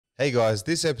Hey guys,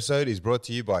 this episode is brought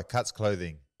to you by Cuts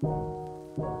Clothing.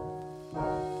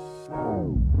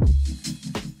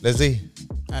 Lesley,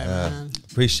 Hi, man.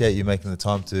 appreciate you making the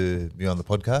time to be on the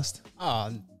podcast.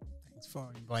 Oh, thanks for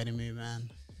inviting me, man.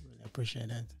 Really appreciate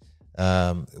it.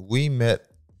 We met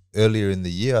earlier in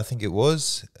the year, I think it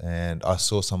was, and I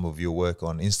saw some of your work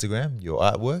on Instagram, your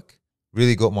artwork.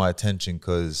 Really got my attention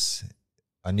because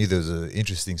I knew there was an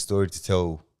interesting story to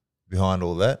tell behind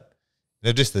all that. You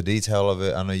know, just the detail of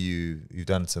it. I know you've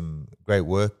done some great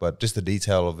work, but just the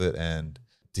detail of it, and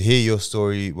to hear your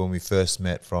story when we first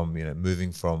met from,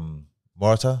 moving from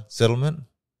Morata settlement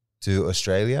to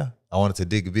Australia. I wanted to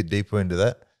dig a bit deeper into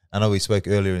that. I know we spoke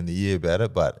earlier in the year about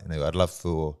it, but I'd love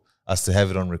for us to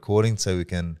have it on recording so we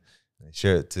can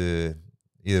share it to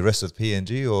either the rest of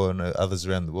PNG or others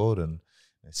around the world and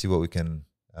see what we can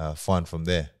find from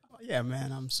there. Yeah,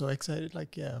 man. I'm so excited.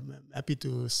 I'm happy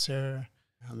to share.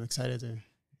 I'm excited to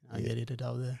get it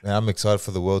out there. And I'm excited for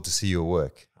the world to see your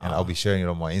work, and I'll be sharing it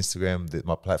on my Instagram,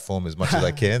 my platform, as much as I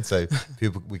can, so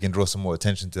we can draw some more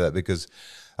attention to that, because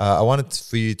I wanted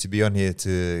for you to be on here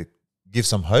to give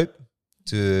some hope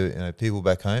to people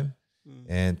back home,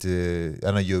 and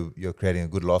I know you're creating a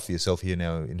good life for yourself here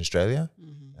now in Australia.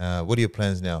 What are your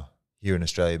plans now here in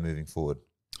Australia moving forward?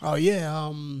 Oh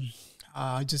yeah,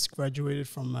 I just graduated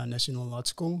from National Art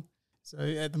School, so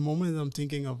at the moment I'm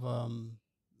thinking of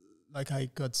I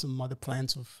got some other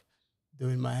plans of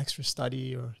doing my extra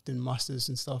study or doing masters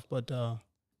and stuff, but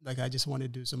I just want to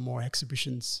do some more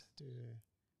exhibitions to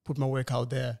put my work out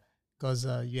there, because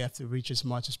you have to reach as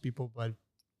much as people, but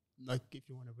if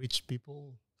you want to reach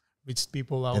people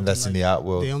out, and that's in the art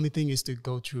world. The only thing is to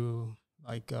go through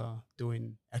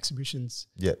doing exhibitions.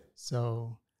 Yeah.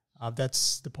 So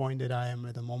that's the point that I am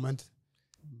at the moment.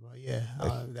 But yeah,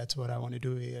 that's what I want to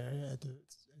do here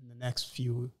in the next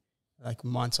few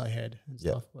months ahead and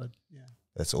stuff. But yeah,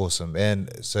 that's awesome.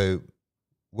 And so,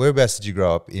 whereabouts did you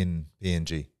grow up in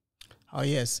PNG? Oh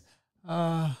yes,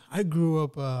 I grew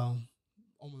up all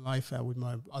my life with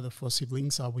my other four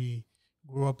siblings. We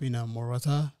grew up in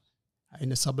Morata, in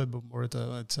the suburb of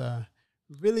Morata. It's a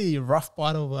really rough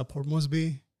part of Port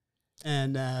Moresby,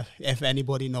 and if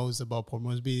anybody knows about Port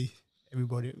Moresby,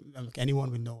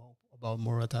 anyone will know about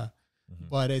Morata.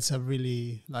 But it's a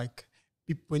really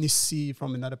when you see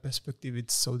from another perspective,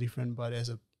 it's so different. But as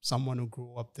someone who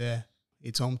grew up there,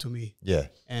 it's home to me. Yeah,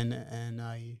 and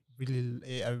I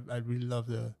really love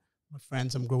my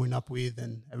friends I'm growing up with,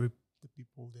 and the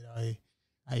people that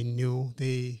I knew.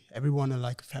 Everyone are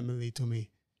like family to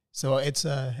me. So it's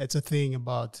a thing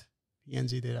about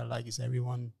PNG that I like, is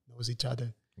everyone knows each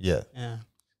other. Yeah.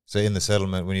 So in the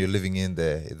settlement, when you're living in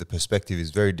there, the perspective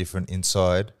is very different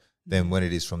inside than when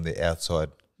it is from the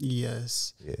outside.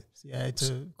 Yes. Yeah, it's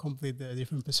a completely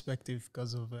different perspective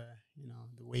because of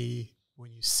the way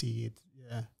when you see it.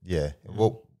 Yeah.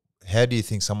 Well, how do you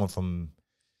think someone from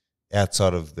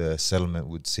outside of the settlement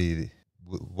would see?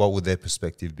 What would their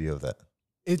perspective be of that?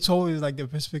 It's always the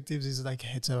perspective is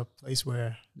it's a place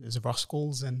where there's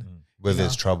rascals and where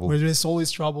there's trouble. Where there's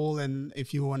always trouble, and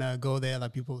if you want to go there,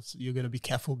 you're gonna be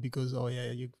careful, because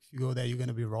if you go there, you're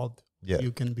gonna be robbed. Yeah,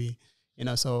 you can be.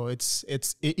 So it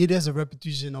has a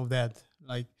repetition of that.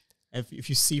 If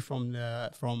you see if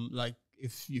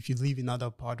you live in other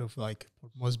part of Port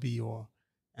Moresby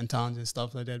and towns and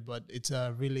stuff like that, but it's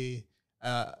a really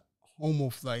home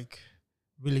of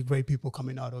really great people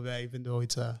coming out of there, even though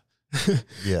it's a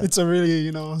it's a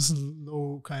really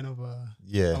low kind of I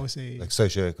would say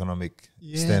socioeconomic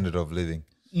standard of living.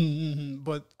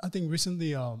 But I think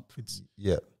recently it's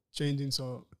changing,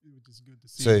 so it is good to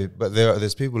see. So, but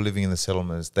there's people living in the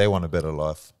settlements. They want a better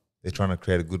life. They're trying to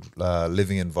create a good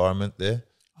living environment there.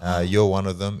 You're one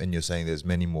of them, and you're saying there's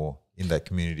many more in that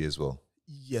community as well.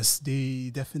 Yes,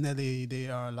 they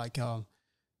are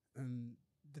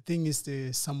the thing is,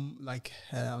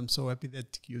 I'm so happy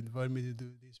that you invited me to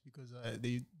do this, because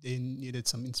they needed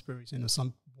some inspiration or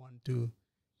someone to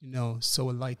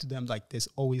show a light to them. There's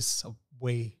always a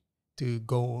way to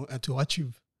go to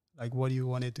achieve what you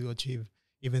wanted to achieve,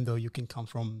 even though you can come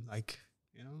from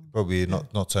probably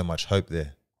not so much hope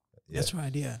there. That's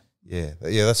right. Yeah.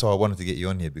 That's why I wanted to get you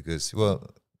on here, because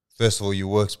first of all, your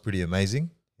work's pretty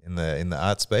amazing in the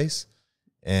art space,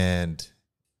 and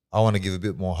I want to give a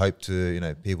bit more hope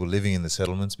to people living in the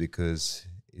settlements, because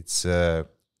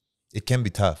it can be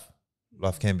tough.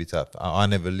 Life can be tough. I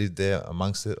never lived there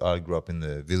amongst it. I grew up in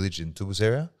the village in Tubus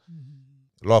area.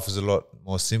 Life is a lot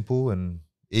more simple and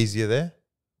easier there,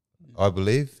 I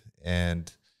believe. And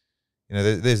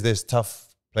there's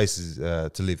tough places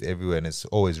to live everywhere, and it's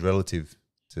always relative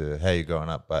to how you're growing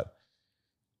up. But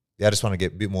I just want to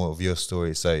get a bit more of your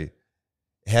story. So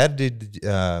How did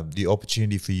the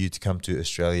opportunity for you to come to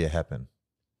Australia happen?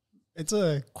 It's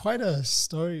quite a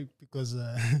story because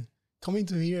coming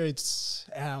to here, it's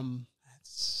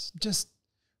just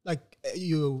like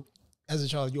you as a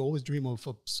child, you always dream of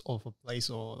a place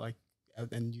or like,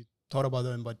 and you thought about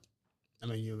them, but I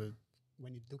mean,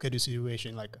 when you look at the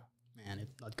situation, like, man,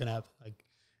 it's not gonna happen. Like,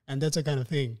 and that's a kind of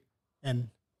thing. And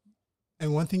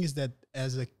one thing is that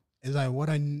what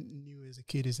I knew as a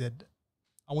kid is that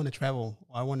I want to travel,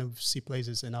 I want to see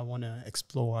places, and I want to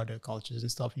explore other cultures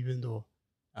and stuff. Even though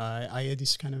I had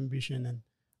this kind of ambition, and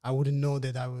I wouldn't know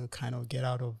that I will kind of get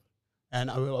out of, and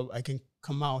I can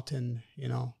come out and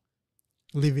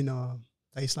live in a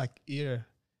place like here,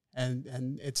 and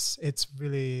it's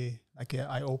really like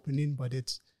eye opening, but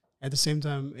it's at the same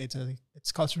time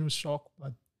it's cultural shock,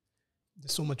 but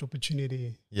there's so much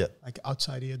opportunity, like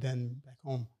outside here than back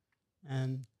home,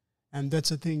 and that's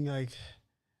the thing. Like,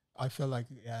 I felt like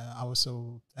I was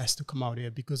so blessed to come out here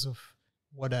because of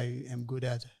what I am good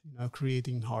at,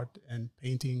 creating art and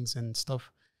paintings and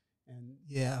stuff. And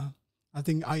I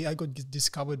think I got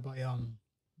discovered by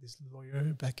this lawyer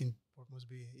back in Port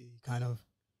Moresby. He kind of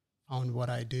found what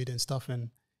I did and stuff, and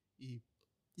he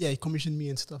commissioned me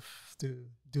and stuff to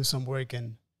do some work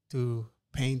and to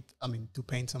paint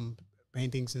some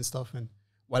paintings and stuff. And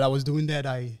while I was doing that,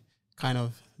 I kind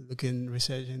of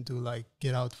research into like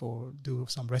do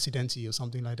some residency or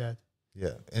something like that.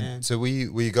 Yeah. And so were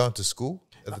you going to school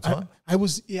at the time? I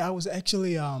was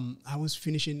actually I was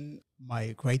finishing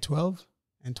my grade 12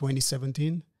 in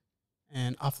 2017,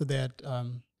 and after that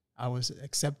I was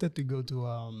accepted to go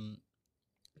to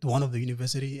one of the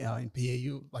university in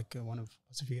PAU, like one of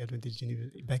Pacific Advantage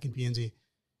University back in PNG,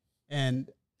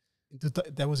 and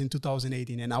that was in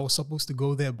 2018, and I was supposed to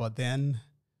go there, but then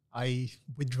I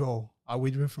withdrew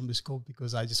from the school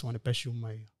because I just want to pursue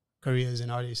my career as an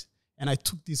artist. And I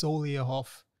took this whole year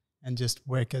off and just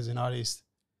work as an artist.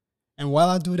 And while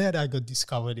I do that, I got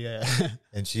discovered,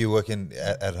 And so you're working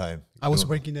at home? I was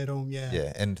working at home,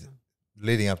 Yeah, and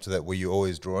leading up to that, were you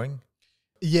always drawing?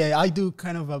 Yeah, I do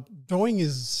kind of drawing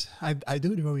I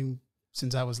do drawing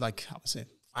since I was like, I would say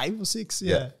 5 or 6,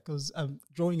 because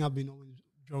drawing, I've been always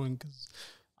drawing because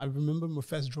I remember my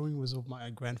first drawing was of my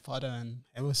grandfather, and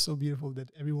it was so beautiful that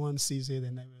everyone sees it,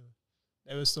 and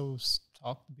they were so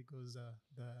shocked because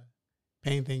the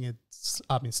painting,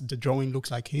 the drawing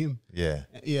looks like him.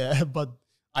 Yeah, but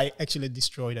I actually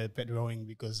destroyed that drawing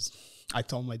because I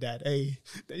told my dad, hey,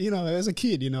 as a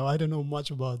kid, I don't know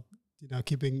much about,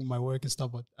 keeping my work and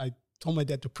stuff, but I told my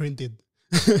dad to print it.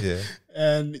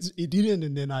 And he didn't,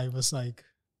 and then I was like,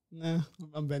 nah,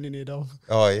 I'm banning it off.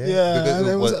 Oh yeah,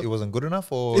 because it wasn't good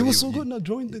enough, or it was so good. No,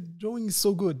 the drawing is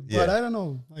so good, but I don't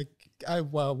know, like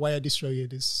why I destroy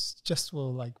it is just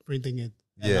for like printing it.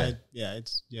 And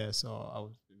so I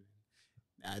was.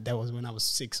 That was when I was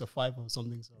 6 or 5 or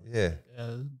something. So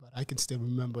but I can still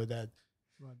remember that.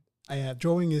 But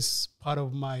drawing is part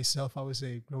of myself. I would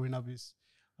say growing up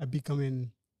I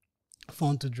becoming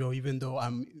fun to draw, even though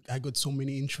I got so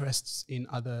many interests in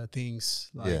other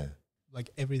things, like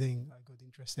everything I got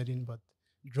interested in, but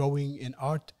drawing and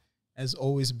art has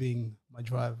always been my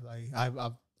drive. Like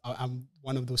I'm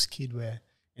one of those kids where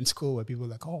in school where people are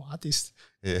like, oh, artist,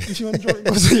 if you want to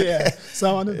draw, so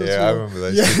I'm one of those. I remember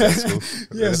those kids at school.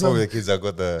 They're probably the kids I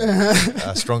got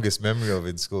the strongest memory of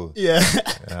in school.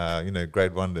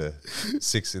 Grade 1 to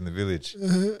 6 in the village.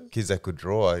 Kids that could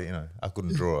draw, I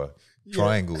couldn't draw a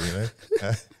triangle,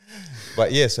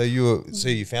 But so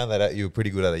you found that out, you were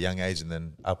pretty good at a young age, and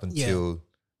then up until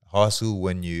high school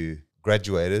when you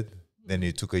graduated, then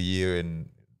you took a year in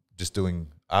just doing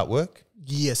artwork.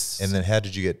 Yes. And then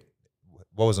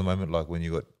what was the moment like when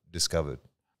you got discovered?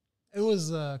 It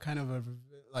was kind of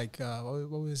what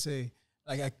would I say?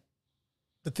 Like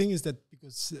the thing is that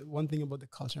because one thing about the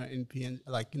culture in PNG,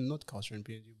 like not culture in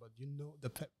PNG, but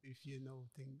if you know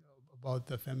thing about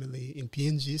the family in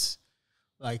PNGs,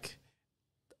 like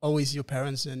always your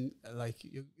parents and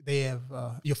they have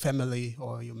your family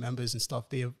or your members and stuff,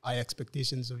 they have high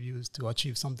expectations of you to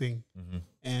achieve something.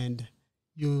 And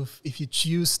if you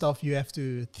choose stuff, you have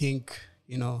to think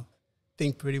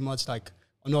pretty much like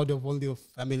not of only your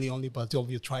family only, but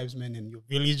of your tribesmen and your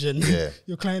village and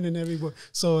your clan and everybody.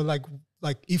 So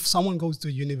like if someone goes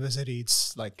to university,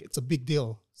 it's a big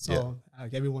deal. So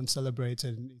like everyone celebrates,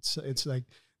 and it's like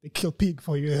they kill pig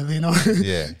for you,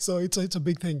 So it's a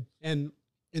big thing. And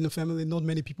in the family, not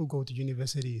many people go to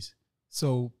universities.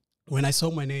 So when I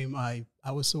saw my name, I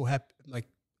was so happy. Like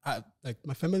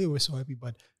my family was so happy,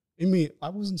 but in me, I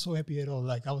wasn't so happy at all.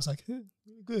 Like I was like, really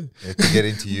good. To get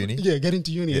into uni. Get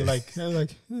into uni. Like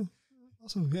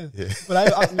awesome. But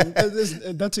I mean,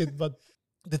 that's it. But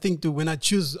the thing too, when I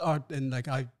choose art and like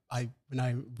when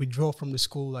I withdraw from the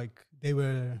school, like they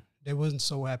wasn't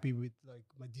so happy with like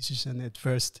my decision at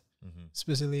first,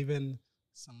 especially even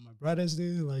some of my brothers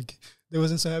do, like they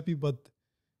wasn't so happy. But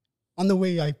on the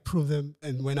way, I proved them,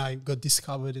 and when I got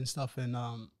discovered and stuff, and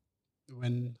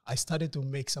when I started to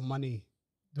make some money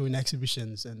doing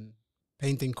exhibitions and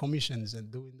painting commissions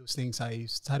and doing those things, I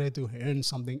started to earn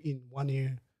something in 1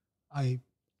 year. I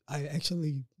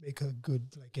actually make a good,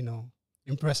 like, you know,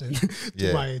 impression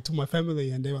to my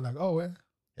family, and they were like, oh, well.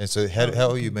 And so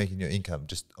how are you making your income?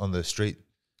 Just on the street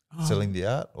selling the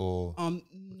art, or?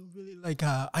 Really, like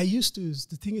I used to,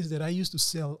 the thing is that I used to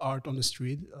sell art on the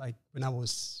street, like when I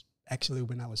was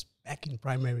back in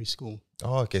primary school.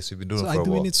 Oh, okay. So you've been doing it for a while. So I've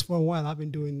been doing it for a while. I've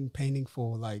been doing painting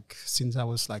for like, since I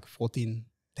was like 14,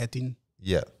 13.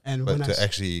 Yeah. And but when to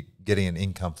actually getting an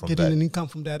income from that. Getting an income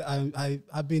from that,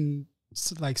 I've been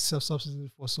like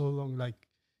self-subsistent for so long, like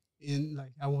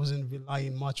I wasn't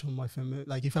relying much on my family.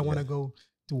 Like if I want to go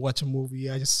to watch a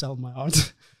movie, I just sell my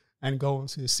art and go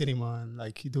to the cinema and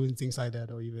like doing things like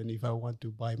that. Or even if I want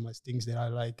to buy my things that I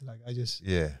like I just,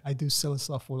 I do sell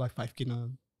stuff for like 5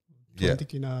 kina, 20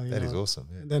 kina. That is awesome.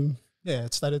 Yeah. And then,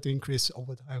 it started to increase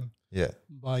over time. Yeah.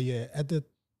 But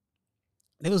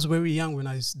I was very young when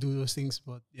I do those things.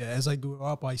 But as I grew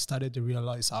up, I started to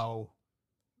realize how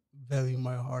value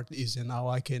my art is, and how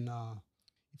I can,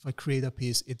 if I create a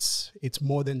piece, it's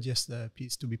more than just a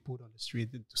piece to be put on the street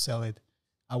and to sell it.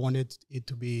 I wanted it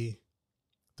to be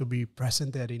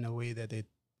presented in a way that it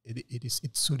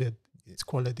suited its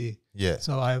quality. Yeah.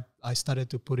 So I started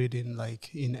to put it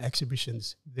in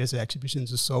exhibitions. There's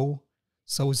exhibitions of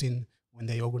sews in when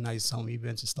they organize some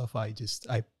events and stuff. I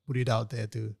put it out there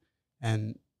too,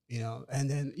 and and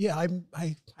then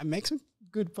I make some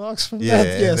good bucks from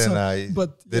that. Yeah. Then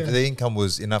but the income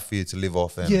was enough for you to live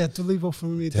off, and to live off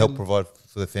from it, to help provide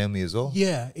for the family as well.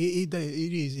 Yeah, it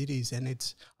is,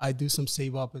 and I do some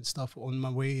save up and stuff on my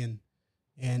way,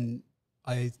 and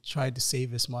I try to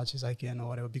save as much as I can or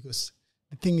whatever, because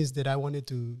the thing is that I wanted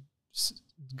to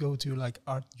go to like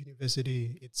art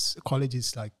university. College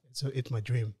is like, it's my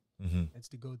dream. It's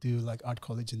to go to like art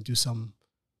college and do some,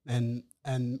 and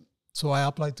so I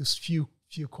applied to few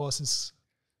courses,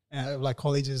 like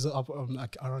colleges up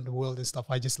like around the world and stuff.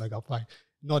 I just like apply,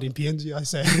 not in PNG. I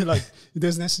say like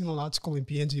there's National Art School in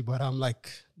PNG, but I'm like,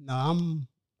 no,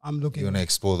 I'm looking. You want to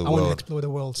explore the world. I want to explore the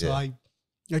world, so I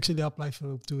actually applied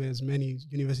to as many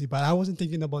universities, but I wasn't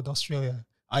thinking about Australia.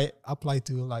 I applied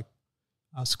to like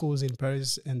schools in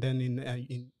Paris, and then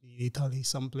in Italy,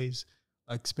 someplace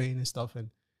like Spain and stuff, and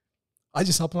I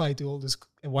just applied to all this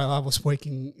while I was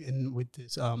working with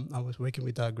this. I was working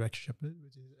with Greg Shepherd,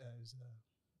 which is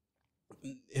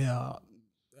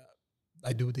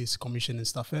I do this commission and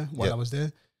stuff while I was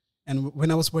there, and when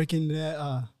I was working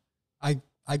there,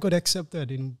 I got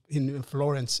accepted in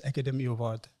Florence Academy of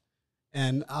Art,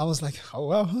 and I was like, oh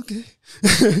wow, okay.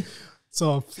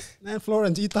 So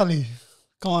Florence, Italy,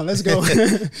 come on, let's go.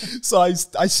 So I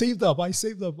saved up. I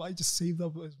just saved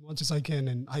up as much as I can,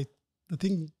 and the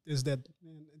thing is that,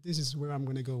 man, this is where I'm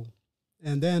gonna go.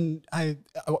 And then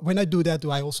when I do that,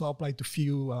 I also apply to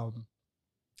few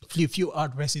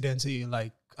art residency,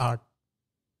 like art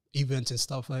events and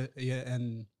stuff like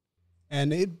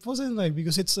and it wasn't like,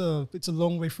 because it's a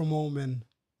long way from home,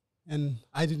 and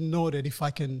I didn't know that if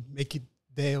I can make it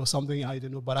there or something, I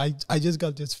don't know, but I just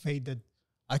got this faith that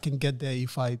I can get there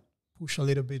if I push a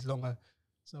little bit longer.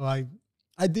 So I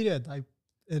did it.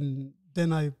 And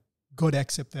then I got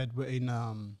accepted in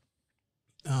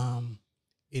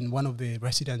one of the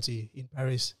residency in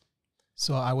Paris.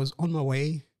 So I was on my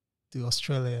way to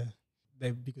Australia,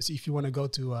 because if you want to go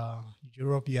to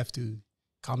Europe, you have to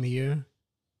come here,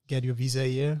 get your visa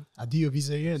here. I do your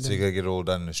visa here. And so you got to get it all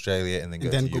done in Australia and then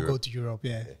go to Europe.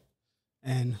 Yeah.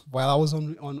 And while I was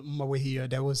on my way here,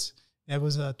 that was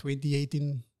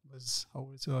 2018.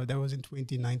 So that was in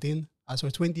 2019. So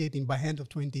 2018, by end of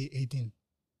 2018,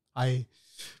 I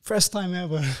first time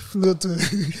ever flew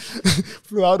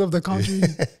out of the country.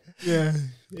 Yeah,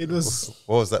 it was.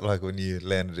 What was that like when you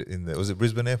landed was it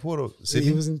Brisbane Airport or Sydney?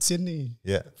 It was in Sydney.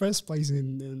 Yeah, first place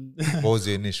in. What was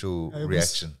the initial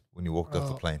reaction when you walked off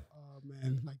the plane? Oh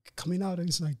man, like coming out,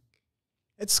 it's like,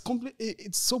 it's complete.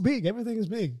 It's so big. Everything is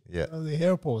big. Yeah, the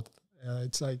airport.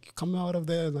 It's like coming out of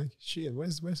there, like shit.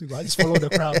 Where's the guy? I just follow the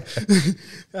crowd,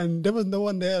 and there was no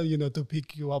one there, to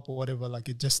pick you up or whatever. Like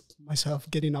it just myself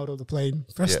getting out of the plane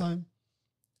first time.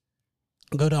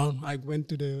 Go down. I went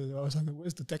to I was like,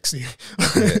 where's the taxi?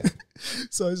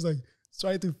 So it's like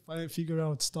try to figure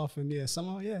out stuff, and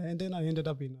somehow and then I ended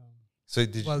up in. So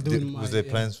was there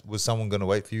plans? Was someone going to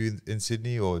wait for you in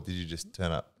Sydney, or did you just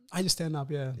turn up? I just stand up.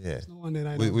 Yeah. Yeah. There's no one that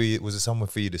I know. Was it somewhere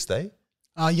for you to stay?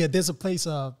 Yeah. There's a place.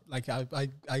 Like I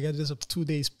got this 2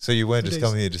 days. So you weren't 2 just days.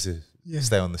 coming here just to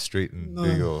stay on the street and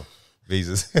do your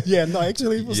visas? Yeah. No,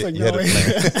 actually, it was You like had no. a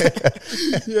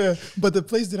plan. Yeah. But the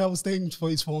place that I was staying for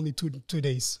is for only 2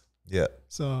 days. Yeah.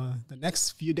 So the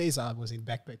next few days I was in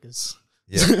backpackers.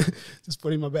 Yeah. Just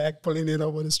putting my bag, pulling it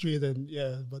up on the street, and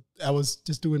but I was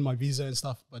just doing my visa and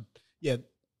stuff. But yeah,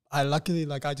 I luckily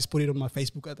I just put it on my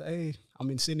Facebook. Hey, I'm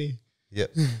in Sydney. Yeah.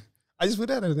 I just put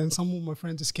that, and then some of my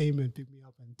friends just came and picked me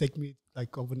up and take me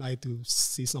overnight to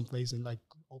see some place in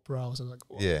Opera House. I was like,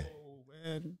 whoa, Yeah.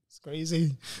 man, it's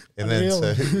crazy. And then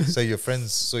Unreal. so your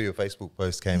friends saw your Facebook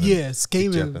post, came and Yes,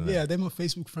 came picked you up in. and Yeah, they're my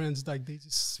Facebook friends. They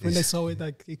just when they saw it,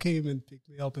 they came and picked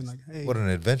me up and hey. what an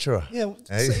adventurer. Yeah,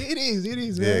 Hey? so it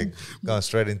is. Yeah, Man. going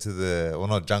straight into the, well,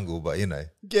 not jungle, but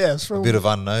Yeah, a from bit of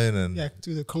unknown. And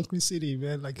to the concrete city,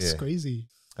 man. It's crazy.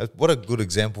 what a good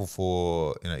example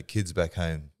for kids back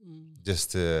home,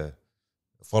 just to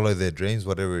follow their dreams,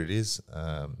 whatever it is,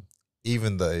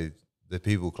 even though the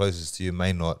people closest to you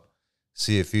may not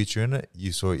see a future in it.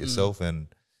 You saw it yourself, and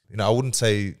I wouldn't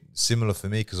say similar for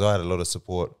me, because I had a lot of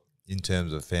support in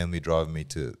terms of family driving me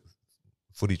to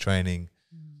footy training.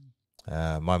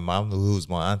 My mum, who was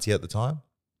my auntie at the time,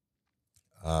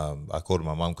 I called her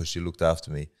my mum because she looked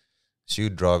after me. She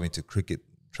would drive me to cricket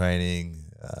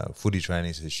training, footy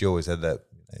training, so she always had that.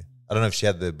 I don't know if she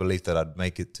had the belief that I'd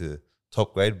make it to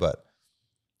top grade, but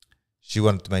she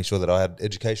wanted to make sure that I had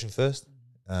education first,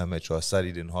 make sure I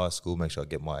studied in high school, make sure I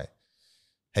get my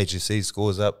HSC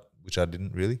scores up, which I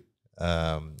didn't really.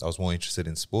 I was more interested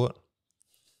in sport.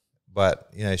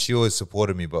 But, she always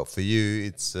supported me. But for you,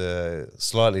 it's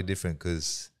slightly different,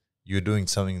 because you're doing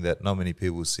something that not many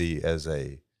people see as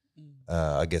a,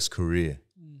 I guess, career.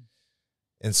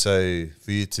 And so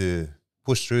for you to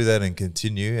push through that and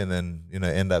continue, and then,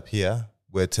 end up here,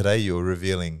 where today you're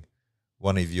revealing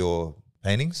one of your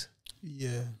paintings.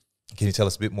 Yeah. Can you tell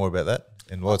us a bit more about that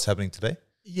and what's happening today?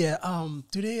 Yeah.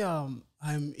 Today I'm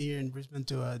here in Brisbane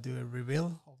to do a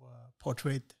reveal of a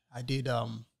portrait I did a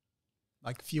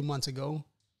few months ago,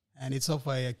 and it's of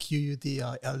a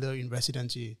QUT elder in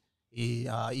residency. He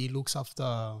looks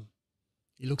after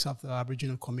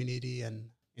Aboriginal community and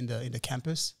in the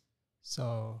campus.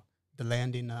 So the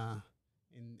land in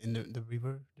the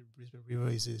river, the Brisbane River,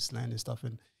 is his land and stuff,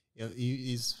 and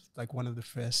he is one of the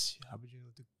first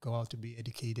Aboriginal to go out to be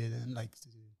educated and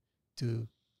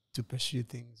to pursue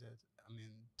things that,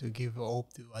 to give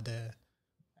hope to other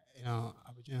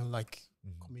Aboriginal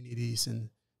communities. And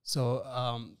so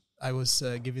I was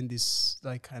given this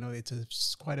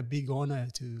it's quite a big honor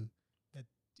that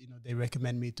they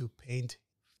recommend me to paint,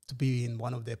 to be in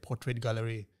one of their portrait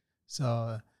gallery.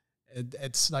 So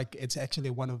it's actually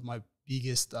one of my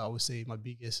biggest, I would say, my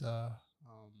biggest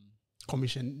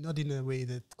commission. Not in a way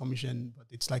that commission, but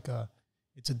it's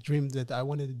it's a dream that I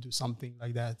wanted to do something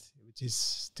like that, which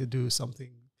is to do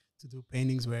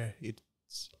paintings where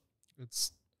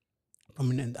it's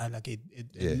prominent. I like it.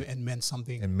 It meant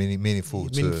something and meaningful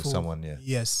to someone. Yeah.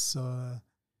 Yes.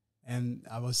 And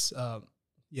I was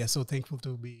so thankful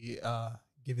to be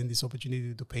given this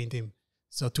opportunity to paint him.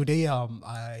 So today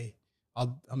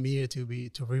I'm here to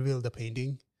reveal the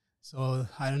painting. So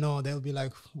I don't know, there'll be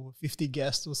 50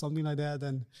 guests or something like that.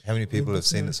 And how many people have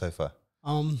seen it so far?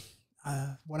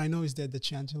 What I know is that the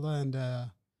Chancellor and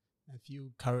a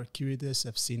few curators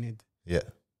have seen it. Yeah.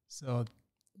 So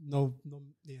no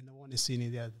one has seen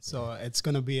it yet. So it's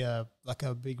gonna be a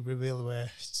big reveal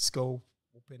where just go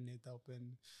open it up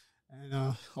and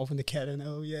open the cat and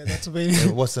that's a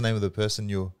painting. What's the name of the person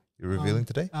you're revealing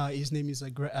today? His name is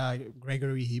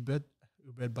Gregory Hibbert,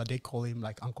 but they call him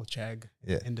Uncle Chag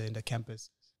in the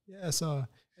campus. Yeah, so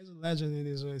he's a legend in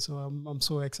his way. So I'm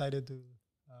so excited to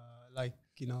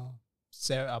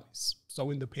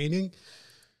showing the painting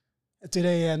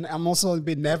today, and I'm also a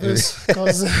bit nervous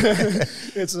because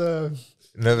it's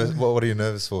nervous. What are you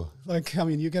nervous for?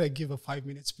 You gotta give a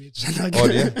 5-minute speech. Oh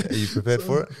yeah, are you prepared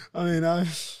for it?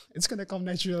 It's gonna come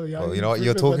naturally. Well, you know what?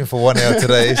 You're talking for 1 hour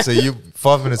today, so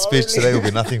 5-minute speech today will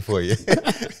be nothing for you.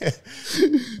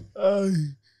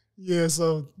 Yeah,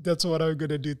 so that's what I'm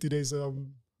gonna do today. So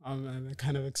I'm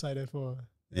kind of excited for.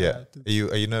 Yeah.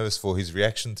 Are you nervous for his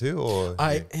reaction too, or?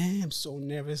 I am so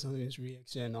nervous on his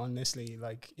reaction. Honestly,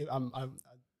 I'm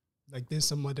there's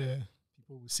some other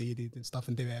people who see it and stuff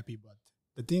and they're happy, but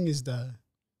the thing is the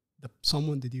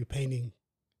someone that you're painting,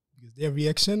 because their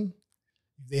reaction,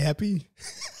 if they're happy,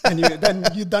 and then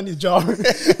you've done your job.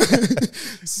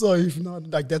 So if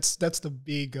not, that's the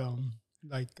big I'm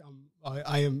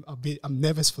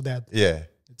nervous for that. Yeah.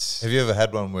 Have you ever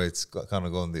had one where it's kind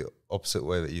of gone the opposite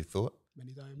way that you thought?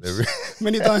 many times.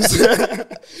 Many times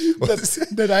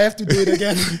that I have to do it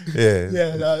again.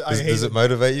 Yeah. I hate Does it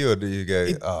motivate you, or do you go,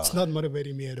 It's not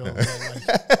motivating me at all.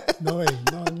 No way.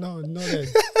 No, that.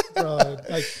 Bro,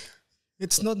 like,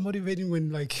 it's not motivating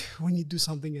when you do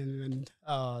something and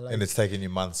and it's taking you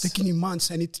months.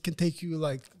 And it can take you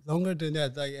like longer than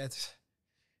that. Like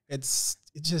it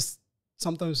just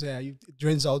sometimes it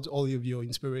drains out all of your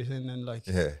inspiration and like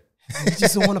you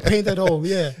just don't want to paint at all.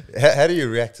 Yeah. How do you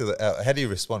react to that? How do you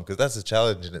respond? Because that's a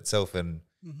challenge in itself. And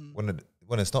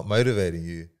when it's not motivating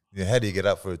you, how do you get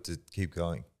up for it to keep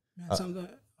going? Man, sometimes,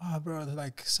 bro,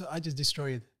 like, so I just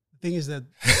destroy it. The thing is that,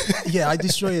 I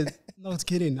destroy it. No, it's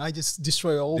kidding. I just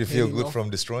destroy all. Do you feel good from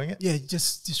destroying it? Yeah,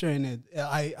 just destroying it.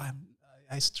 I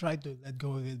tried to let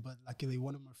go of it, but luckily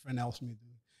one of my friends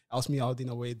asked me out in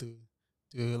a way to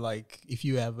like, if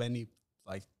you have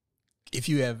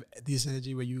this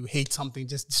energy where you hate something,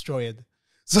 just destroy it.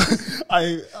 So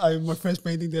my first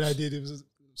painting that I did, it was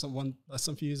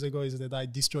some few years ago, is that I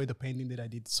destroyed the painting that I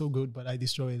did so good, but I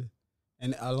destroyed it.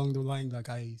 And along the line, like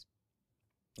try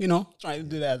to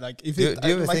do that. Like, if do you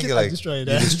ever think I destroyed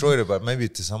it. You destroyed it, but maybe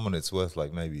to someone it's worth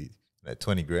like maybe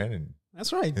 20 grand. And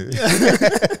that's right.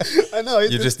 I know.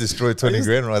 You just destroyed 20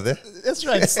 grand right there. That's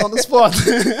right. It's on the spot.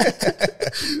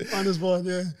 On the spot,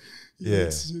 yeah.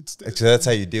 Yeah. Actually, that's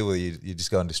how you deal with it. You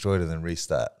just go and destroy it and then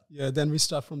restart. Yeah, then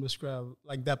restart from the scrap.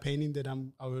 Like that painting that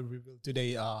I will reveal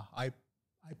today, I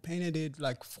painted it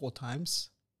like 4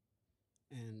 times.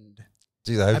 And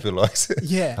geez, I hope he likes it.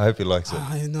 Yeah. I hope he likes it.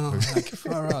 I know, like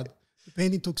far out. The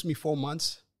painting took me 4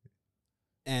 months,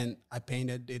 and I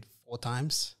painted it 4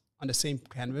 times on the same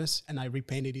canvas, and I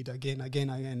repainted it again.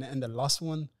 And the last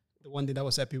one, the one that I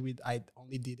was happy with, I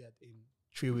only did that in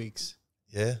 3 weeks.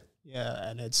 Yeah. Yeah,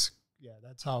 and that's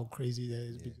how crazy that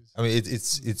is. Yeah. I mean,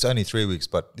 it's only 3 weeks,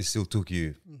 but it still took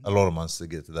you a lot of months to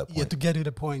get to that point. Yeah, to get to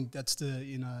the point. That's the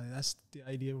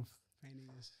idea of painting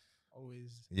is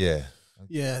always. Yeah.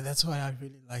 Yeah, that's why I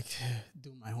really like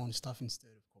do my own stuff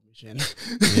instead of commission.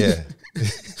 Yeah.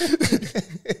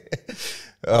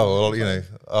 Oh, well,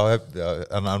 I hope,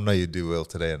 and I know you do well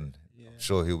today, and I'm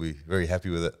sure he'll be very happy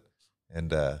with it.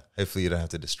 And hopefully you don't have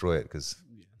to destroy it, because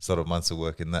sort of months of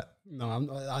work in that. No, I'm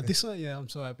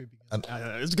so happy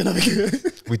because it's gonna be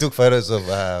good. We took photos of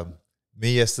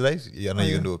me yesterday. I know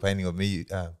you're gonna do a painting of me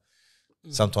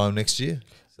sometime next year.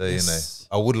 So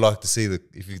I would like to see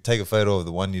if you take a photo of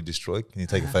the one you destroyed, can you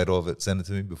take a photo of it, send it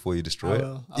to me before you destroy it?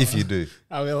 If you do,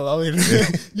 I will.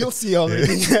 You'll see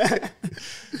already.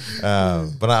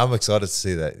 But I'm excited to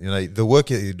see that. The work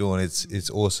that you're doing, it's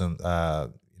awesome.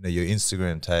 Your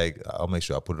Instagram tag, I'll make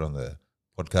sure I put it on the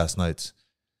podcast notes,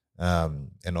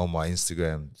 and on my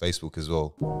Instagram, Facebook as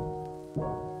well.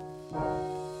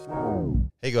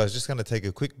 Hey guys, just going to take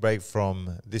a quick break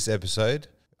from this episode.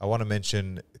 I want to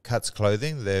mention Cuts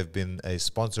Clothing. They've been a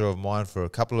sponsor of mine for a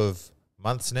couple of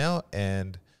months now,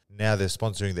 and now they're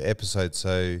sponsoring the episode.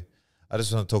 So I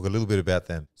just want to talk a little bit about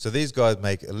them. So these guys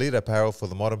make elite apparel for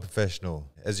the modern professional.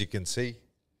 As you can see,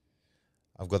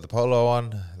 I've got the polo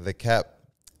on, the cap.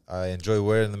 I enjoy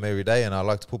wearing them every day, and I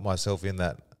like to put myself in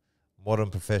that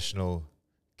modern professional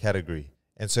category.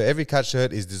 And so every Cut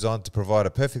shirt is designed to provide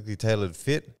a perfectly tailored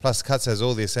fit. Plus, Cuts has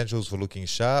all the essentials for looking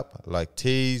sharp, like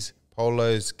tees,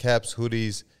 polos, caps,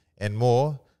 hoodies, and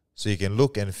more, so you can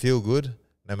look and feel good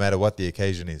no matter what the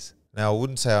occasion is. Now, I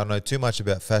wouldn't say I know too much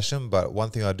about fashion, but one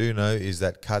thing I do know is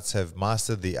that Cuts have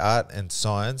mastered the art and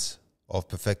science of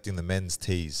perfecting the men's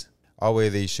tees. I wear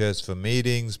these shirts for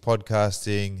meetings,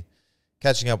 podcasting,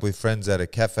 catching up with friends at a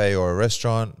cafe or a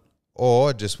restaurant,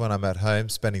 or just when I'm at home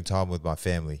spending time with my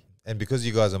family. And because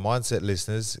you guys are Mindset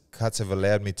listeners, Cuts have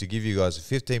allowed me to give you guys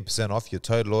 15% off your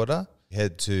total order.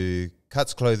 Head to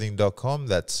cutsclothing.com,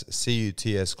 that's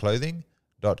CUTS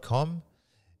clothing.com,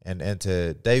 and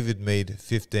enter David Mead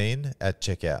 15 at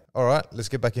checkout. All right, let's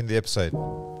get back into the episode.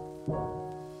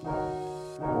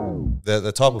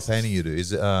 The type of painting you do,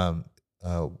 is it,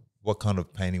 what kind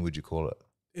of painting would you call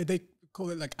it? They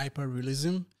call it like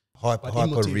hyperrealism.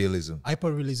 Hyperrealism.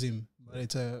 Hyperrealism,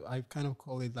 but I kind of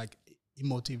call it like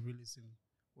emotive realism,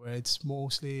 where it's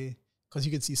mostly, because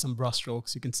you can see some brush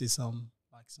strokes, you can see some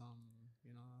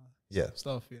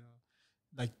stuff,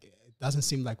 like it doesn't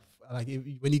seem like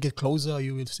when you get closer,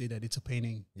 you will see that it's a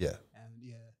painting. Yeah.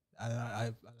 And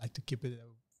I like to keep it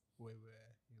where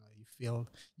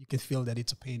you can feel that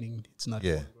it's a painting. It's not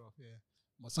a photograph. Yeah.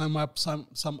 But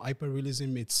some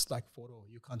hyperrealism, it's like photo.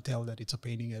 You can't tell that it's a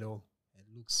painting at all. It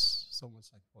looks so much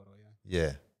like photo. Yeah.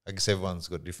 Yeah. I guess everyone's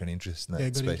got different interests in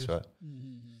that space, right?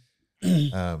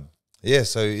 Mm-hmm.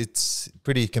 So it's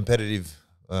pretty competitive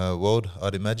world,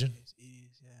 I'd imagine. It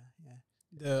is, yeah.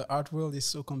 the art world is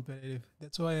so competitive.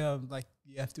 That's why like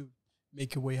you have to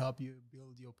make your way up. You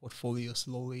build your portfolio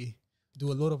slowly,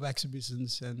 do a lot of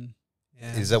exhibitions, and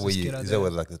is that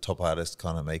where like the top artists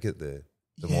kind of make it? The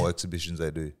more exhibitions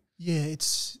they do. Yeah,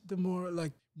 it's the more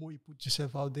you put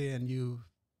yourself out there and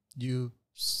you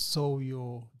show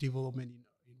your development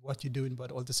in what you're doing,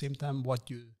 but at the same time what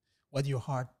your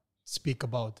heart speak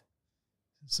about.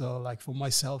 So like for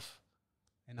myself,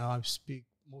 I speak,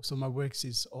 most of my works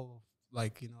is all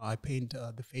like, I paint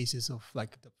the faces of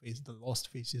like the lost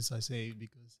faces, I say,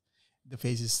 because the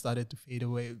faces started to fade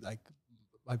away. Like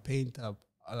I paint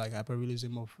like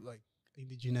hyperrealism of like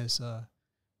indigenous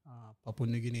Papua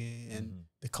New Guinea and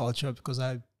the culture, because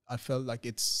I felt like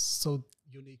it's so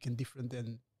unique and different,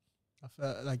 and I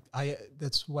felt like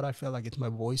that's what I felt like, it's my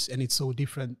voice, and it's so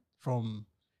different from,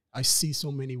 I see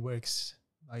so many works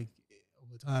like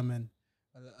over time,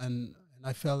 and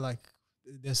I felt like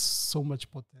there's so much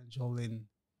potential in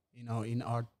in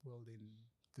art world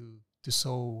to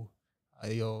show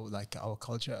like our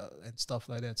culture and stuff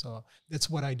like that. So that's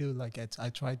what I do. Like I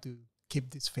try to keep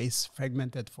this face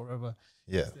fragmented forever.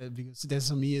 Yeah, because there's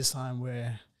some years time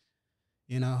where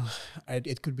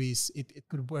it could be it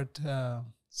could worth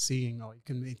seeing, or it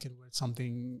can worth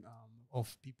something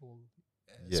of people,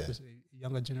 especially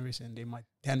younger generation. They might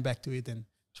turn back to it and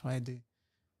try to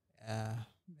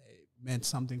meant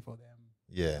something for them.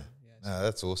 Yeah, no,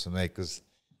 that's awesome, mate. Because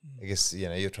I guess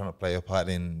you're trying to play a part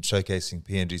in showcasing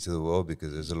PNG to the world,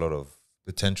 because there's a lot of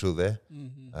potential there,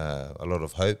 a lot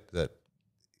of hope that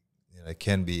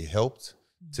can be helped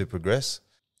to progress.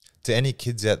 To any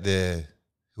kids out there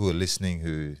who are listening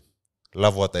who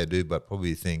love what they do but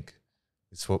probably think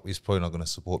it's probably not going to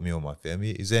support me or my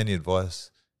family, is there any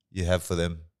advice you have for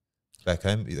them back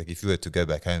home? Like if you were to go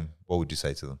back home, what would you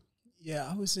say to them? Yeah,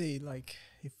 I would say like,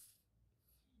 if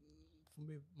for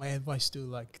me, my advice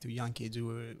to young kids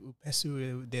who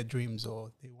pursue their dreams,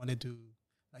 or they wanted to,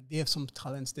 like, they have some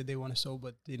talents that they want to show,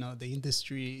 but the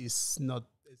industry is not,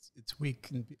 it's weak,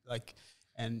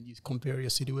 and you compare your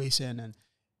situation,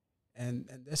 and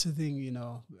that's the thing,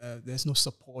 there's no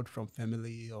support from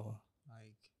family, or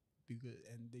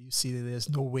and you see that there's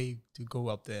no way to go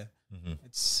up there.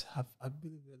 I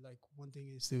believe that like one thing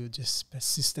is to just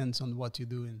persistence on what you're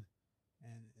doing.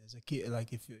 And as a kid,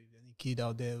 like if you're any kid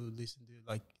out there who listen to it,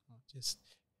 like just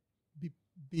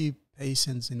be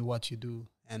patient in what you do,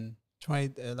 and try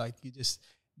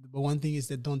but one thing is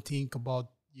that don't think about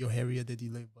your area that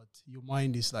you live, but your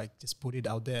mind is like, just put it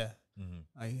out there.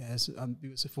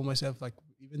 Because for myself, like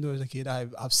even though as a kid,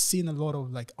 I've seen a lot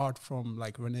of like art from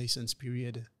like Renaissance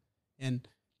period, and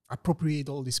appropriate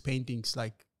all these paintings.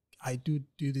 Like I do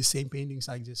the same paintings,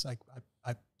 like just like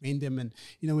I paint them, and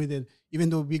even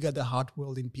though we got the art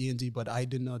world in PNG, but I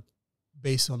did not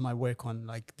base on my work on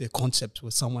like the concepts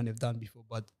what someone have done before,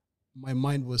 but my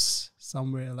mind was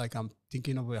somewhere like I'm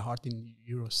thinking of a art in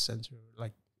Eurocenter,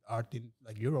 like art in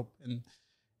like Europe,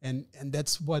 and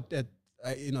that's what that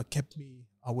kept me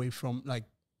away from the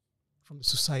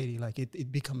society. Like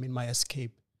it became my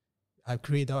escape. I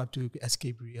create art to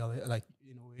escape reality, like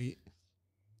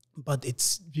but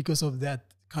it's because of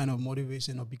that kind of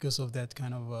motivation, or because of that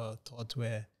kind of thought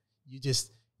where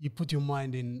you put your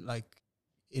mind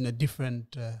in a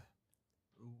different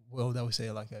world, I would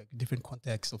say, like a different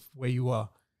context of where you are.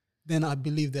 Then I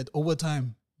believe that over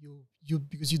time you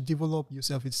because you develop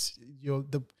yourself, it's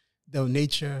the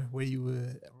nature where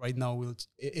you right now will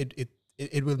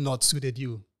it will not suited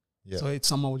you. So it's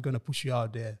somehow going to push you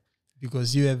out there,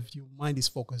 because your mind is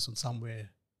focused on somewhere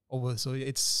over. So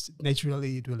it's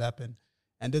naturally it will happen,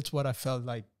 and that's what I felt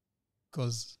like,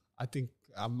 because I think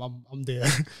I'm there.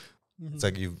 It's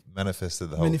like you've manifested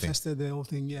the whole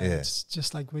thing. Yeah. It's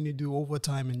just like when you do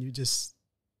overtime and you just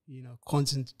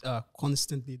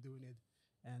constantly doing it,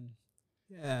 and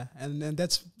and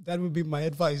that would be my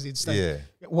advice. It's like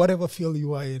whatever field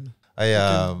you are in.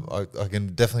 I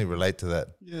can definitely relate to that.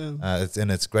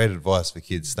 It's great advice for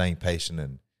kids, staying patient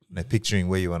and picturing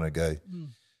where you want to go,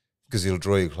 because it'll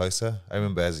draw you closer. I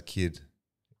remember as a kid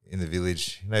in the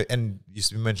village, and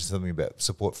you mentioned something about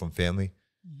support from family.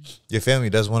 Your family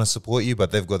does want to support you,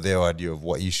 but they've got their idea of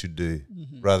what you should do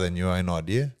rather than your own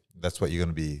idea. That's what you're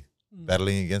going to be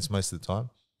battling against most of the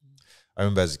time. I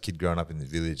remember as a kid growing up in the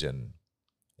village, and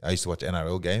I used to watch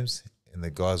NRL games, and the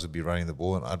guys would be running the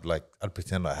ball, and I'd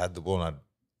pretend I had the ball, and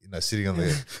I'd sitting on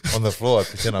the floor, I'd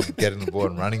pretend I'm getting the ball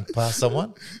and running past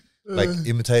someone, like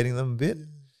imitating them a bit.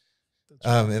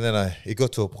 And then it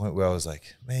got to a point where I was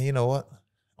like, man, you know what?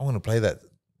 I want to play that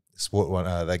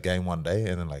that game one day.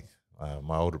 And then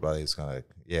my older brother is kind of like,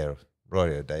 yeah,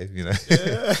 right, Dave,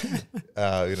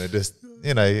 just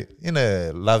in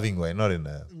a loving way, not in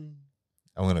a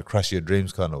I'm going to crush your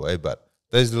dreams kind of way. But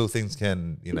those little things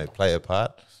can, you know, play a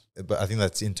part. But I think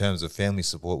that's in terms of family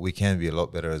support, we can be a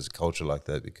lot better as a culture like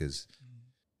that, because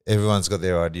everyone's got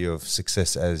their idea of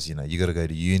success as, you know, you got to go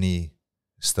to uni,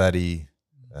 study,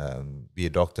 be a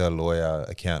doctor, lawyer,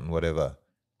 accountant, whatever.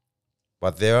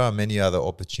 But there are many other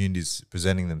opportunities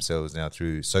presenting themselves now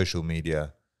through social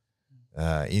media,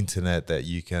 internet, that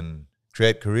you can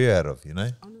create career out of, you know?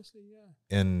 Honestly,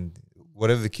 yeah. And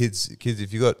whatever the kids,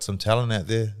 if you got some talent out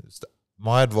there,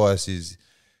 my advice is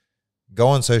go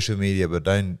on social media, but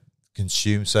don't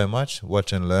consume so much.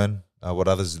 Watch and learn what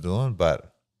others are doing,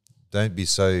 but don't be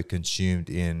so consumed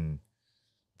in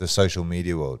the social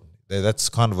media world. That's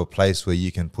kind of a place where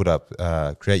you can put up,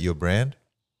 create your brand,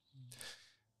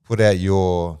 put out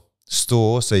your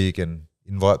store so you can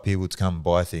invite people to come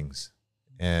buy things.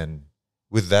 And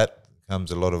with that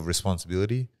comes a lot of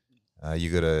responsibility.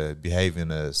 You got to behave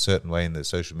in a certain way in the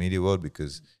social media world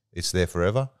because it's there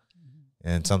forever.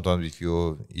 And sometimes if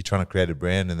you're trying to create a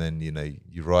brand and then, you know,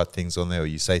 you write things on there or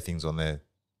you say things on there,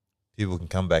 people can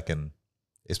come back and,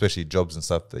 especially jobs and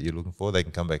stuff that you're looking for, they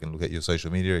can come back and look at your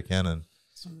social media account and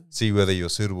see whether you're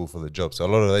suitable for the job. So a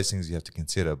lot of those things you have to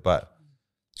consider. But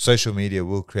social media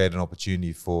will create an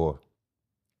opportunity for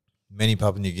many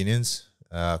Papua New Guineans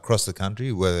across the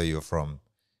country, whether you're from,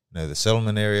 you know, the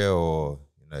settlement area or,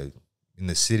 you know, in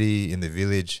the city, in the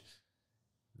village.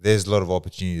 There's a lot of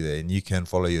opportunity there, and you can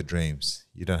follow your dreams.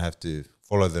 You don't have to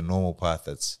follow the normal path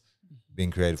that's been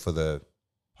created for the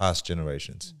past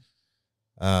generations.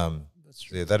 So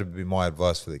yeah, that would be my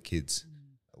advice for the kids.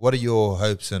 What are your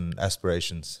hopes and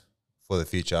aspirations for the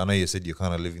future? I know you said you're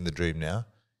kind of living the dream now.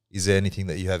 Is there anything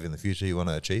that you have in the future you want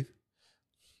to achieve?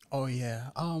 Oh yeah.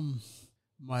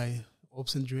 My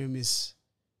hopes and dream is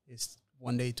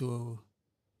one day to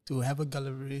have a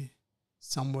gallery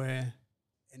somewhere,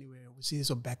 anywhere overseas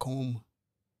or back home,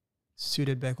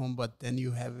 suited back home. But then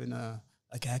you have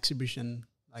like an exhibition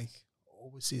like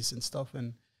overseas and stuff,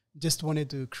 and just wanted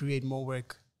to create more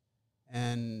work,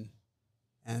 and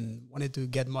wanted to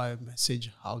get my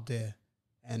message out there,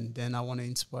 and then I want to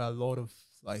inspire a lot of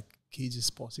like kids as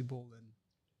possible,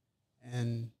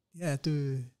 and yeah,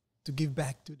 to give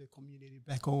back to the community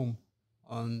back home.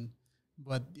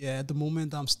 But yeah, at the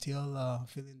moment I'm still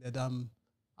feeling that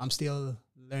I'm still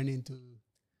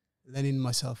learning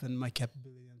myself and my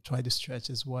capability, and try to stretch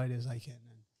as wide as I can.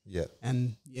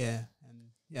 And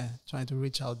trying to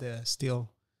reach out there. Still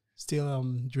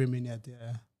dreaming at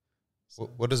there. So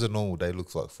what does a normal day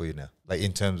look like for you now? Like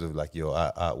in terms of like your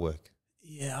artwork?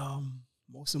 Yeah,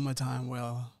 most of my time,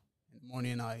 well, in the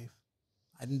morning I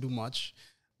didn't do much.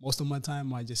 Most of my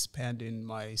time I just spend in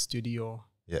my studio.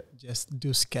 Yeah. Just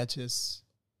do sketches,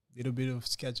 little bit of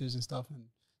sketches and stuff. And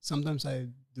sometimes I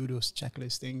do those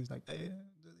checklist things like that.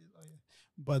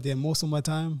 But then most of my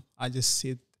time I just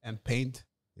sit and paint.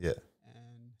 Yeah.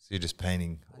 And so you're just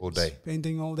painting all day?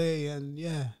 Painting all day, and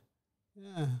yeah.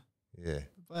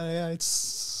 But yeah,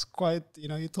 it's quite, you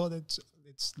know, you thought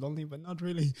it's lonely, but not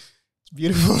really. It's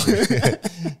beautiful.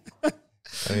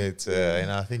 I mean, it's and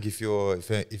I think if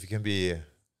you can be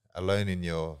alone in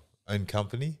your own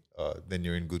company, then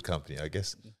you're in good company, I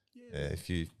guess. Yeah. If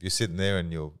you're sitting there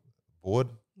and you're bored,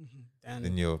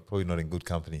 then you're probably not in good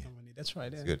company. That's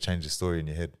right. So you got to change the story in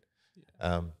your head.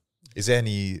 Yeah. Is there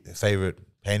any favorite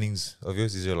paintings of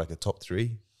yours? Is there like a top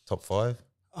 3, top 5?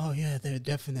 Oh yeah, there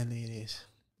definitely it is.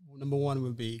 Number 1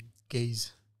 will be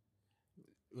Gaze.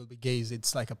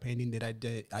 It's like a painting that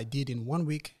I did in 1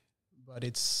 week, but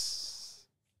it's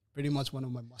pretty much one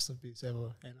of my masterpieces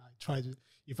ever. And I try to,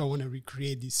 if I want to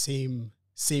recreate the same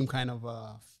kind of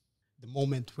the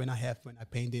moment when I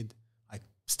painted, I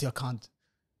still can't.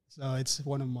 So it's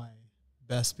one of my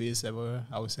best pieces ever,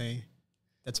 I would say.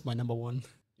 That's my number 1.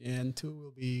 And 2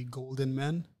 will be Golden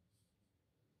Man.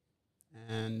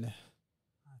 And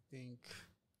I think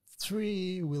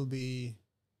 3 will be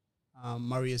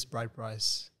Maria's Bride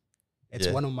Price. It's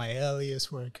one of my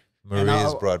earliest work.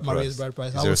 Maria's Bride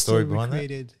Price. Is there a story behind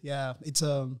that? Yeah, it's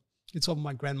of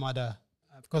my grandmother,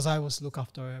 because I was looked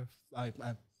after her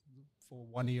for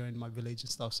 1 year in my village and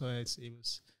stuff. So it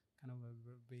was kind of a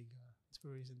very big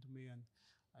inspiration to me, and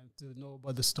I to know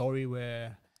about the story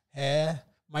where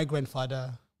my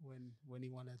grandfather, when he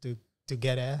wanted to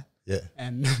get her,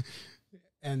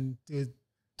 and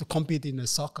to compete in the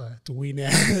soccer to win it.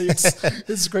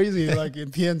 It's crazy, like in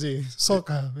PNG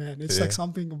soccer, man. It's like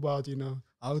something about, you know,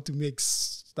 how to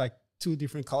mix like 2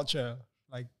 different culture,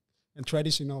 like and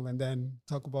traditional, and then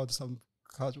talk about some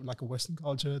culture like a Western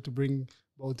culture to bring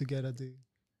both together to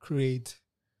create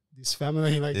this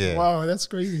family. Like wow, that's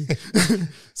crazy.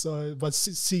 So, but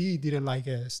C didn't like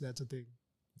us. That's the thing.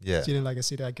 Yeah. Cheating like a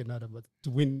city, I cannot. But to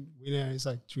win winner is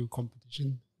like through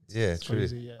competition. Yeah, It's true.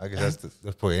 crazy, yeah. I guess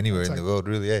that's probably anywhere in the world,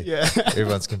 really. Yeah.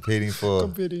 Everyone's competing for.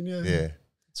 Yeah. Yeah.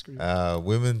 It's great.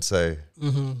 Women. So I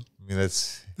mean,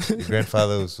 that's your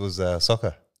grandfather was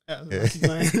soccer. Yeah.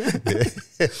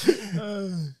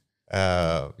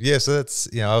 Yeah. So that's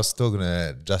I was talking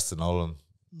to Justin Olam,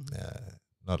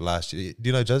 not last year. Do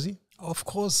you know Juzzy? Of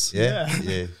course. Yeah.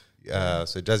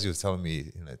 So Juzzy was telling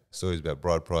me stories about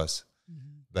Bride Price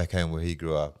back home where he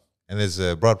grew up, and there's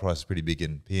Bride Price is pretty big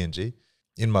in PNG.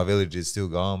 In my village, it's still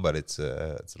going, but it's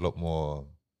a lot more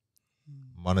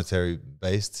monetary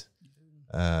based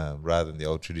rather than the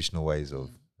old traditional ways of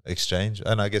exchange.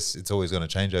 And I guess it's always going to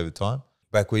change over time.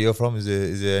 Back where you're from, is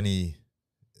there any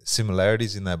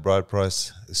similarities in that Bride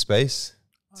Price space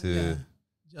to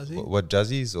Juzzy? what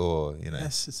Juzzies or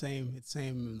Yes, the same. It's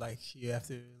same. Like you have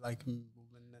to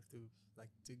women have to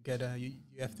together. You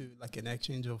have to an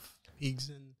exchange of pigs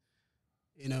and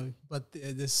But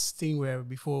this thing where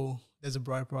before there's a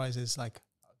bride price, is like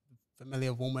a family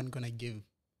of woman gonna give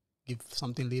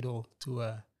something little to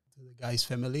the guy's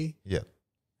family. Yeah.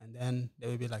 And then they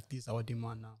will be like, this is our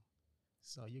demand now.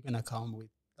 So you're gonna come with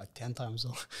 10 times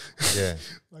or yeah.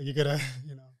 you're gonna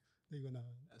they're gonna.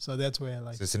 So that's where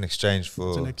so it's an exchange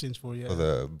for for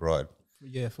the bride.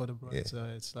 Yeah, for the bride. Yeah. So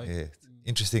it's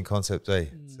interesting concept, eh?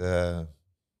 It's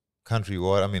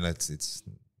countrywide. I mean, it's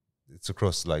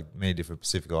across many different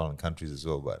Pacific Island countries as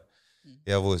well. But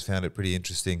yeah, I've always found it pretty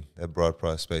interesting, that bride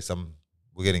price space.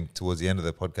 We're getting towards the end of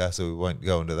the podcast, so we won't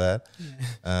go into that.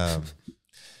 Yeah.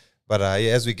 But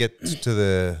as we get to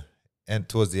the end,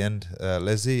 towards the end,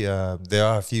 Lesley, there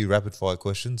are a few rapid fire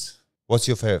questions. What's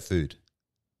your favorite food?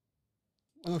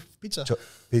 Pizza.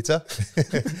 Pizza.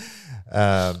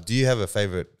 Do you have a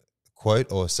favorite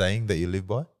quote or saying that you live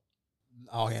by?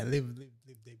 Oh yeah, live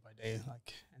day by day.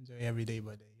 Enjoy every day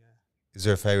by day. Yeah. Is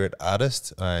there a favorite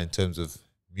artist in terms of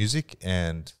music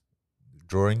and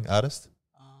drawing artist?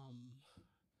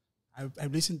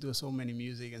 I've listened to so many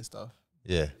music and stuff.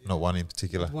 Yeah, not one in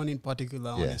particular. Not one in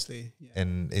particular, honestly. Yeah.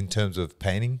 And in terms of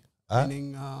painting art?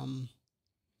 Painting,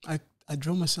 I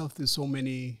draw myself to so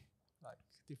many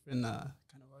different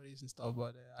kind of artists and stuff,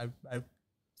 but I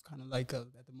kind of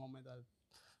at the moment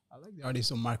I like the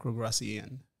artists of micrography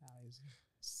and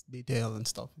it's detail and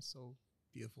stuff. It's so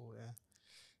beautiful.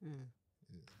 Yeah.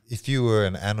 If you were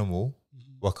an animal,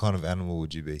 what kind of animal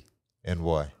would you be and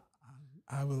why?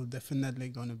 I will definitely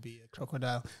gonna be a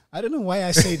crocodile. I don't know why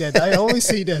I say that. I always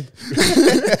say that.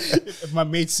 If my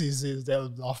mate sees it,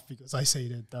 they'll laugh because I say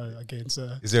that again. So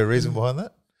is there a reason behind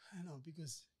that? I don't know,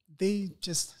 because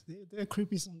they're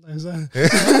creepy sometimes. They're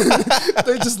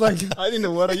just hide in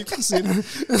the water. You can't see them.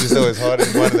 Just always hiding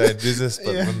in one of their business,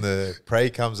 but when the prey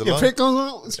comes along, prey comes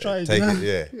along, let's try it. Take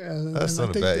it. Yeah, that's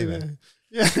not a bad.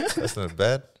 Yeah, that's not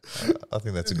bad. I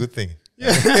think that's a good thing.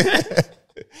 Yeah.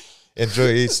 Enjoy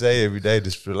each day, every day,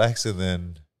 just relax and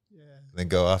then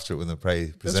go after it when the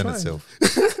prey presents itself.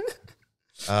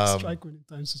 Strike when it's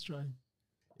time to strike.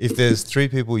 If there's 3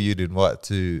 people you'd invite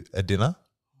to a dinner,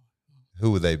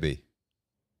 who would they be?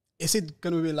 Is it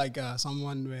going to be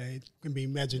someone where it can be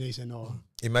imagination or?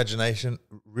 Imagination,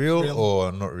 real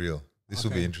or not real? This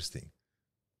will be interesting.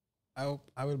 I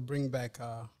will bring back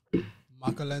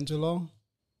Michelangelo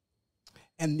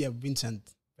and Vincent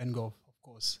van Gogh, of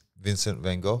course. Vincent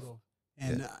van Gogh.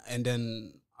 And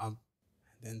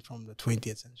then from the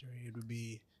 20th century it would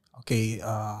be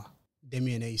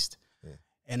Damien Hirst. Yeah.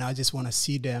 And I just want to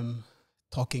see them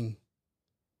talking,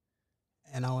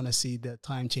 and I want to see the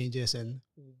time changes, and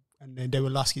then they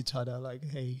will ask each other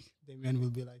hey, Damien will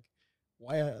be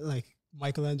why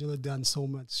Michelangelo done so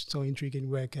much so intriguing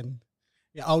work, and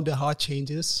how the heart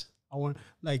changes. I want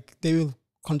they will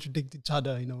contradict each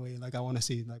other in a way. I want to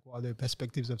see what their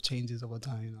perspectives of changes over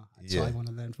time. So I want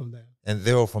to learn from them. And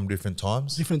they're all from different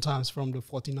times. Different times, from the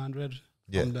 1400,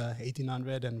 from the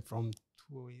 1800, and from.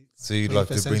 So you'd like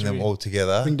to bring them all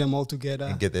together. Bring them all together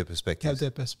and get their perspectives. Have their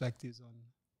perspectives on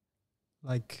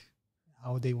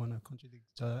how they want to contradict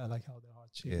each other. How their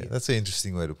heart changes. Yeah, that's an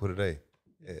interesting way to put it.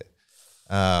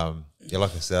 Yeah.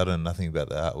 Like I said, I don't know nothing about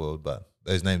the art world, but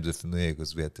those names are familiar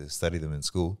because we had to study them in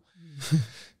school.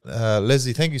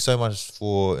 Lesley, thank you so much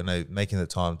for making the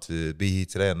time to be here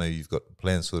today. I know you've got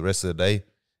plans for the rest of the day.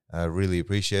 I really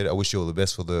appreciate it. I wish you all the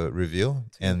best for the reveal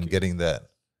and getting that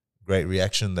great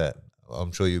reaction that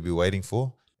I'm sure you'll be waiting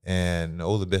for. And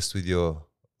all the best with your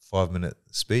 5-minute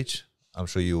speech. I'm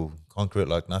sure you'll conquer it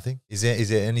like nothing. Is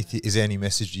there any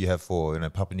message you have for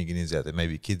Papua New Guineans out there,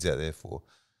 maybe kids out there, for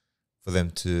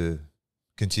them to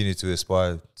continue to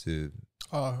aspire to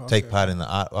take part in the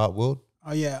art world?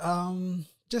 Oh yeah,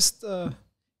 just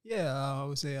Yeah, I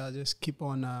would say I just keep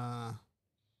on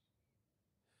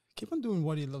doing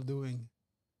what you love doing,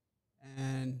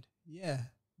 and yeah,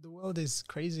 the world is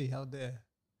crazy out there,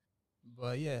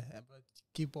 but yeah, but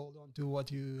keep hold on to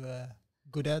what you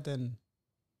good at, and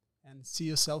see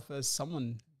yourself as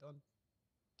someone. Don't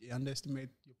underestimate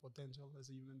your potential as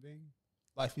a human being.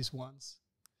 Life is once,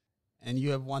 and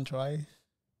you have one try.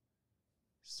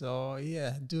 So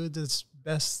yeah, do it as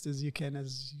best as you can,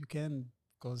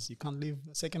 because you can't live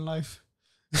a second life.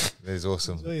 That's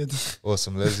awesome. Enjoy it.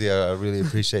 Awesome, Lesley. I really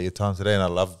appreciate your time today, and I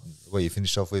love what you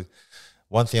finished off with.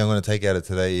 One thing I'm going to take out of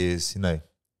today is,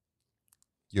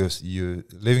 you're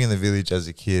living in the village as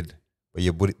a kid, but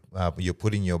you're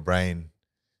putting your brain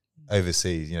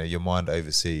overseas, your mind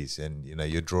overseas, and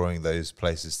you're drawing those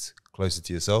places closer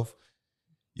to yourself.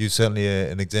 You're certainly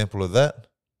an example of that.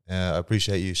 I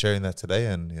appreciate you sharing that today,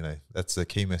 and that's the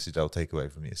key message I'll take away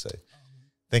from you. So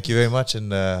thank you very much,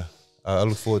 and I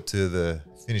look forward to the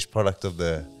finished product of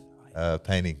the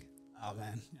painting. Oh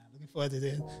man, yeah, looking forward to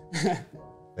it.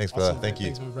 Thanks, brother. Awesome, Thank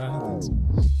you. Thanks, my brother.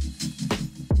 Thanks.